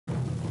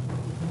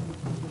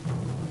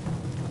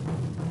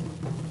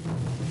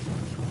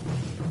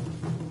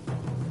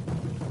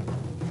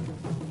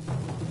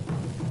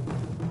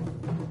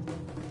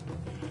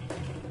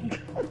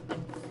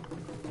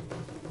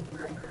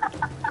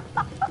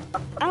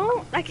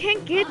I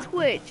can't get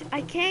Twitch.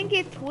 I can't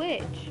get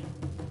Twitch.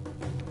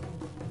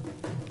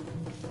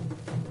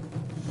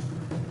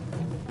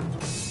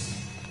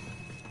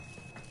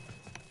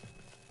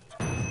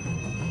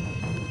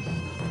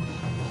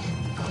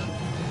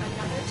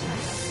 Another 10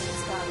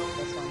 seconds battle.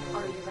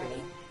 Are you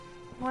ready?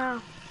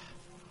 Wow.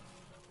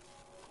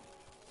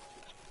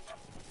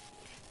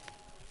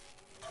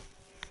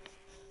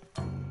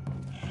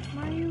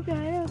 Why you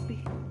gotta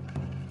be?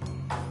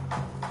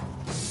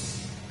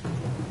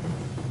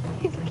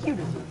 He's the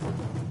cutest.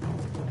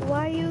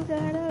 Why you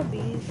gotta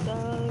be so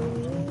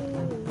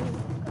rude?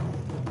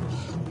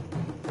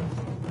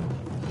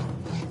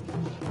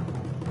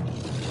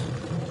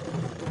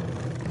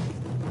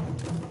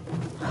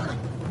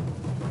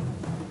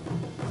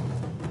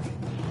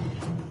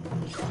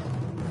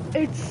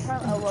 It's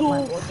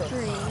dual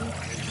screen.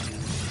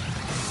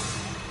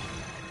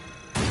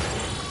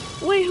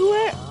 Wait, who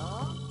at?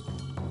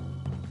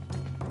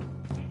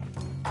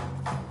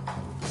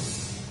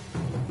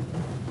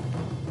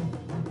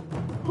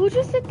 Who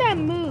just did that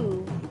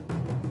move?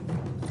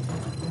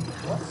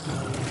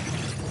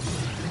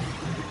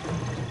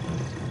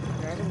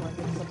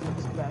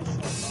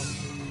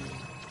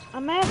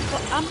 I'm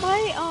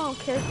by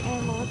Kirk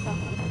and Melissa.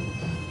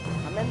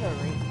 I'm in the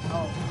ring.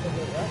 Oh,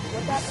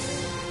 what's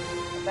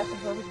happening? That's the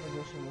perfect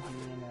position with me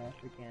and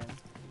freaking.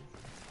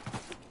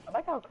 I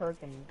like how Kirk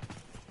and.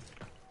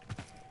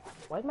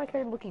 Why is my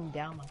character looking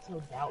down like so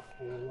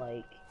doubtful?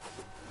 Like,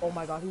 oh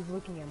my god, he's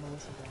looking at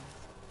Melissa down.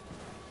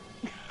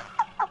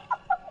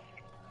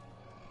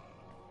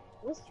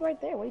 Melissa's right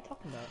there. What are you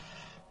talking about?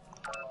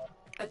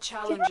 A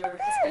challenger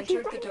has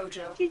entered the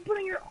dojo. He's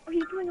putting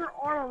her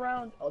arm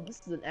around. Oh,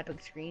 this is an epic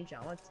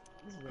screenshot.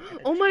 This is an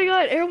epic Oh my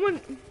god, everyone.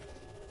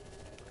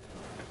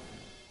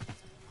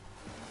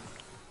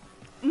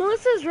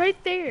 Melissa's right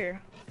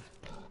there.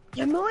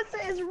 Yeah,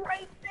 Melissa is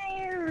right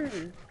there.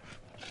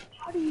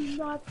 How do you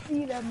not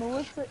see that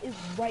Melissa is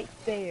right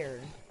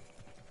there?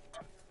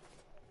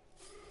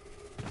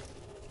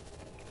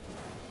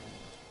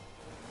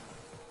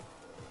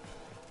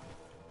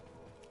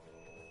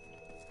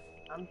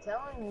 I'm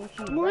telling you,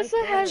 she's Melissa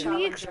right there. has me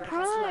Challenger has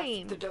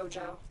Prime. left the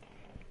dojo.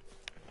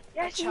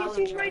 Yeah, A she's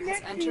challenger right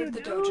has next to you, entered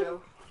the dude.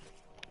 dojo.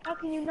 How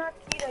can you not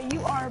see that?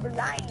 You are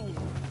blind.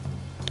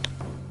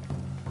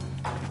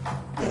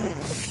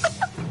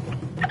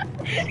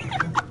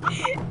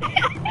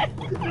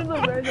 This is a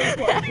random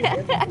question.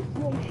 Is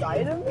you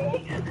inside of me?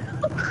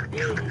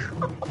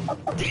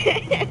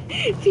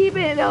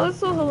 T-Man, that was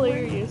so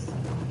hilarious.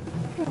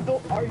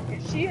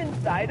 Is she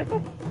inside of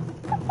him?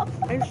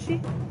 Is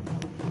she?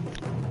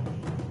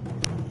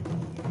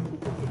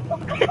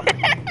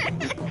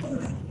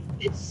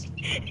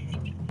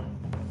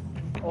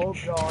 Oh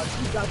god,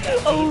 he got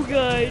that. Oh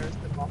god.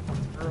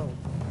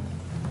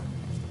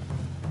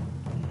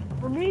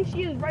 For me,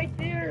 she is right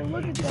there.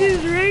 Look at that.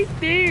 She's right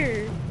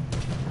there.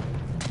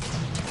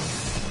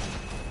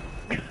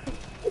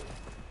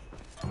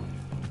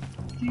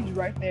 She's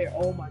right there.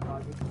 Oh my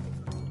god.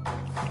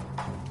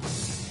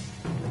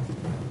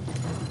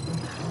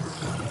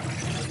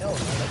 I know.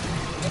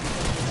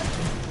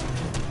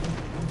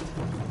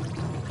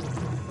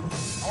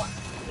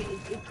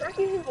 Is Kirk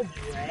using the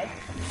dread?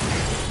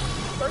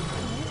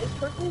 Is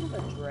Kirk using the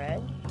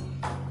dread?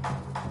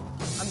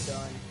 I'm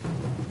done.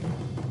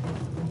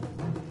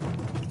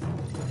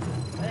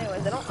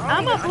 Anyways,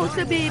 I'm supposed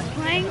to be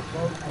playing. I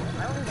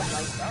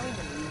don't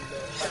even use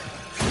this.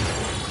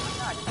 I'm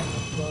not a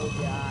slow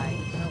guy. I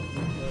don't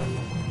use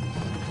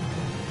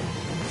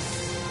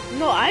those.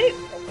 No,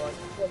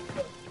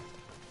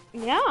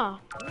 yeah.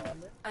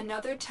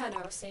 Another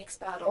 10-06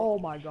 battle. Oh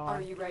my god.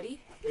 Are you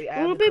ready?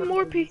 A little bit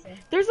more people.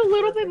 There's a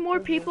little bit more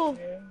people.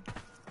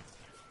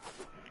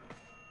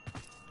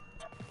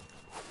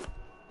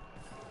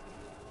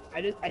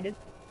 I just.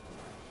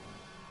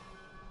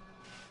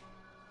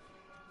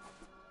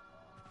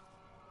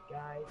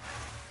 Guys.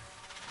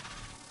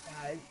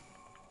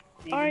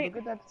 See, Alright.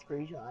 Look at that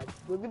screenshot.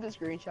 Look at the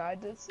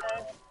screenshot that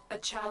said. A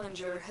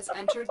challenger has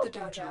entered the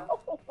dojo.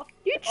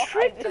 You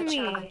tricked The me.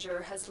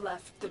 challenger has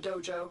left the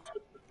dojo.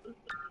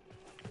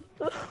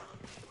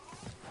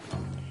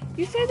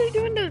 You said they're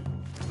doing the.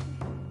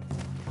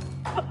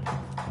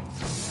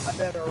 I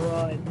better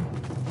run.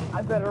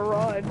 I better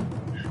run.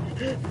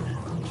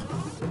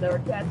 There are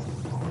cats.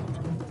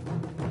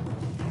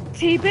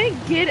 T-Bag,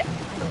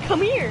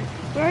 come here.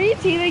 Where are you,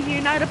 T-Bag?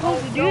 You're not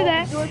supposed to do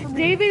that.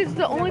 David is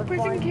the only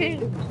person who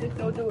can.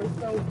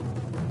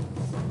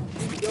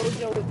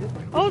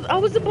 Oh, I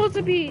was about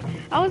to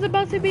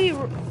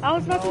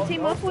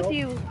team up with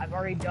you. I've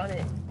already done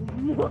it.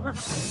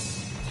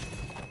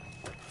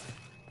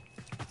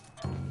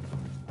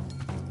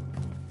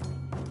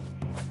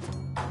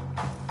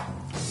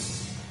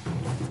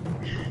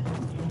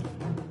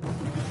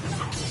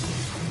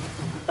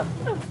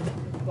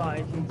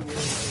 Fine, she's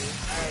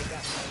really Alright,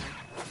 got mine.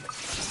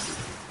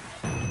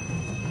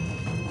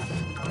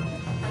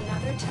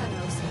 Another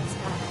 10-06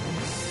 battle.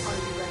 Are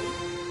you ready?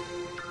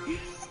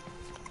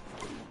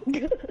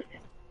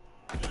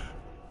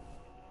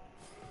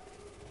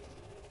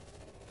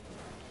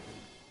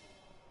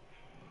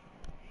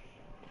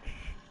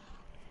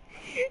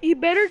 You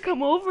better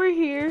come over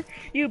here.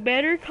 You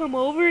better come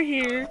over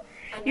here.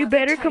 You Another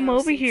better come title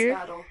over seeks here.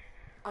 battle.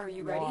 Are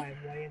you ready? Why?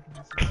 Why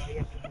you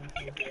have to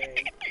be so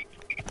gay?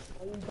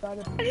 Why you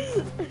gotta be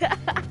so gay?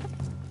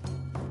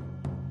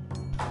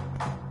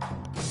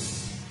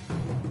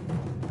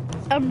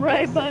 I'm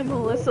right by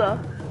Melissa.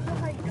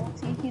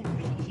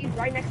 She's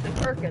right next to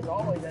Kirk as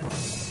always,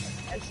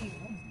 as she's.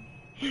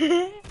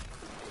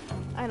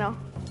 I know.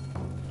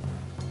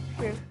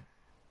 True.